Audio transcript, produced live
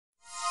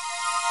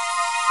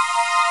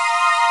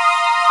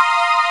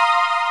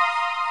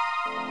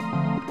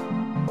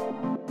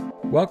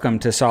Welcome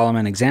to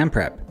Solomon Exam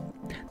Prep.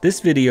 This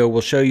video will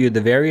show you the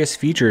various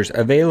features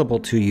available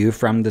to you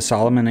from the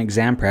Solomon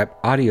Exam Prep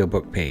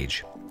audiobook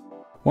page.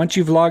 Once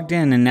you've logged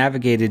in and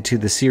navigated to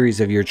the series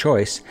of your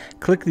choice,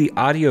 click the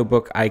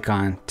audiobook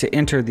icon to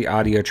enter the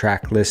audio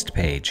track list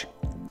page.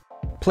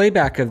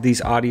 Playback of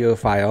these audio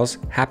files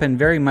happen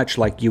very much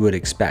like you would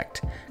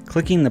expect.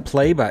 Clicking the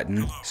play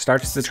button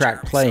starts the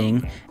track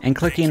playing, and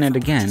clicking it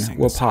again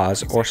will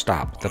pause or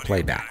stop the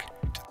playback.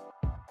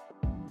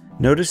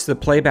 Notice the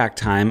playback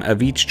time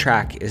of each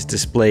track is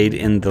displayed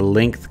in the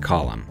length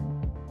column.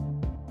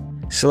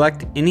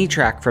 Select any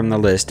track from the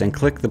list and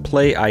click the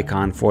play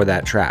icon for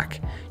that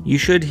track. You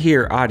should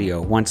hear audio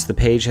once the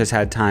page has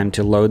had time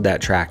to load that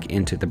track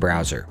into the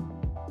browser.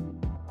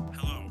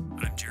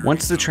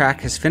 Once the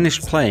track has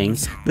finished playing,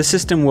 the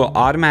system will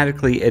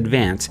automatically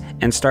advance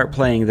and start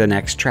playing the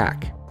next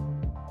track.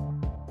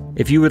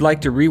 If you would like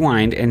to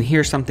rewind and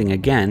hear something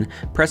again,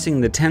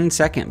 pressing the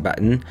 10-second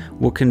button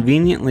will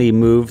conveniently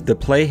move the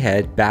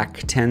playhead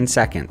back 10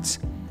 seconds.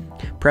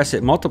 Press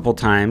it multiple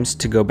times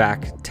to go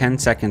back 10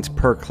 seconds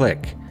per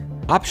click.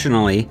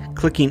 Optionally,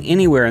 clicking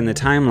anywhere in the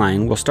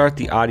timeline will start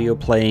the audio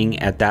playing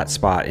at that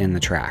spot in the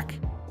track.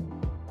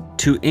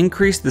 To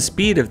increase the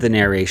speed of the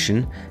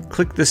narration,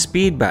 click the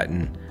speed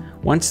button.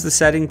 Once the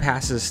setting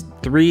passes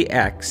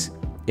 3x,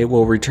 it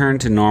will return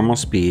to normal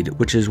speed,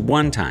 which is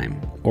 1 time,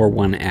 or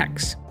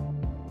 1x.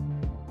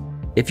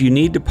 If you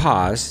need to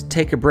pause,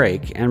 take a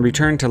break, and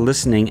return to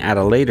listening at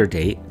a later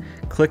date,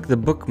 click the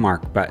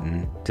bookmark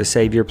button to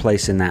save your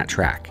place in that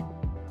track.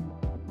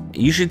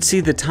 You should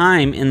see the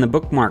time in the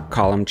bookmark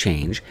column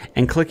change,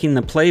 and clicking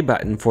the play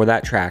button for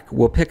that track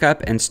will pick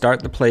up and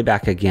start the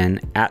playback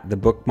again at the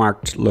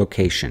bookmarked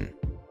location.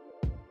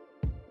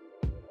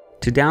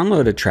 To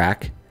download a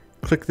track,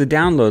 click the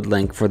download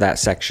link for that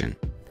section.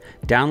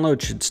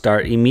 Download should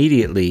start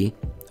immediately,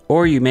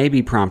 or you may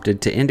be prompted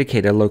to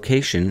indicate a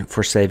location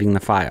for saving the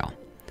file.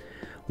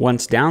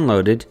 Once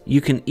downloaded,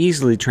 you can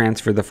easily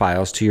transfer the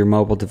files to your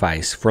mobile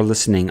device for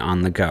listening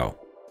on the go.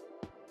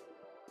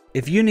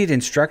 If you need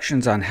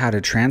instructions on how to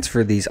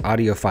transfer these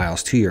audio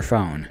files to your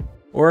phone,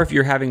 or if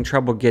you're having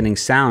trouble getting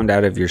sound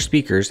out of your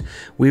speakers,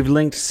 we've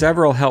linked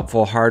several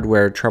helpful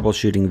hardware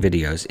troubleshooting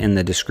videos in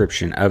the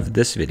description of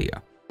this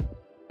video.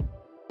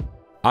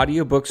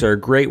 Audiobooks are a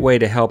great way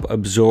to help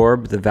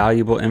absorb the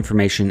valuable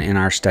information in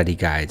our study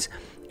guides,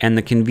 and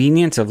the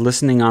convenience of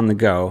listening on the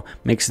go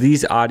makes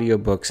these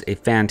audiobooks a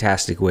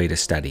fantastic way to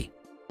study.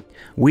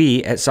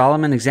 We at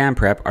Solomon Exam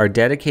Prep are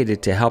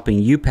dedicated to helping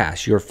you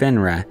pass your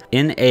FINRA,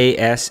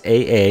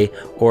 NASAA,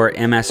 or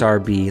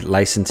MSRB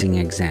licensing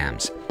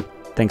exams.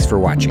 Thanks for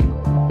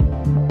watching.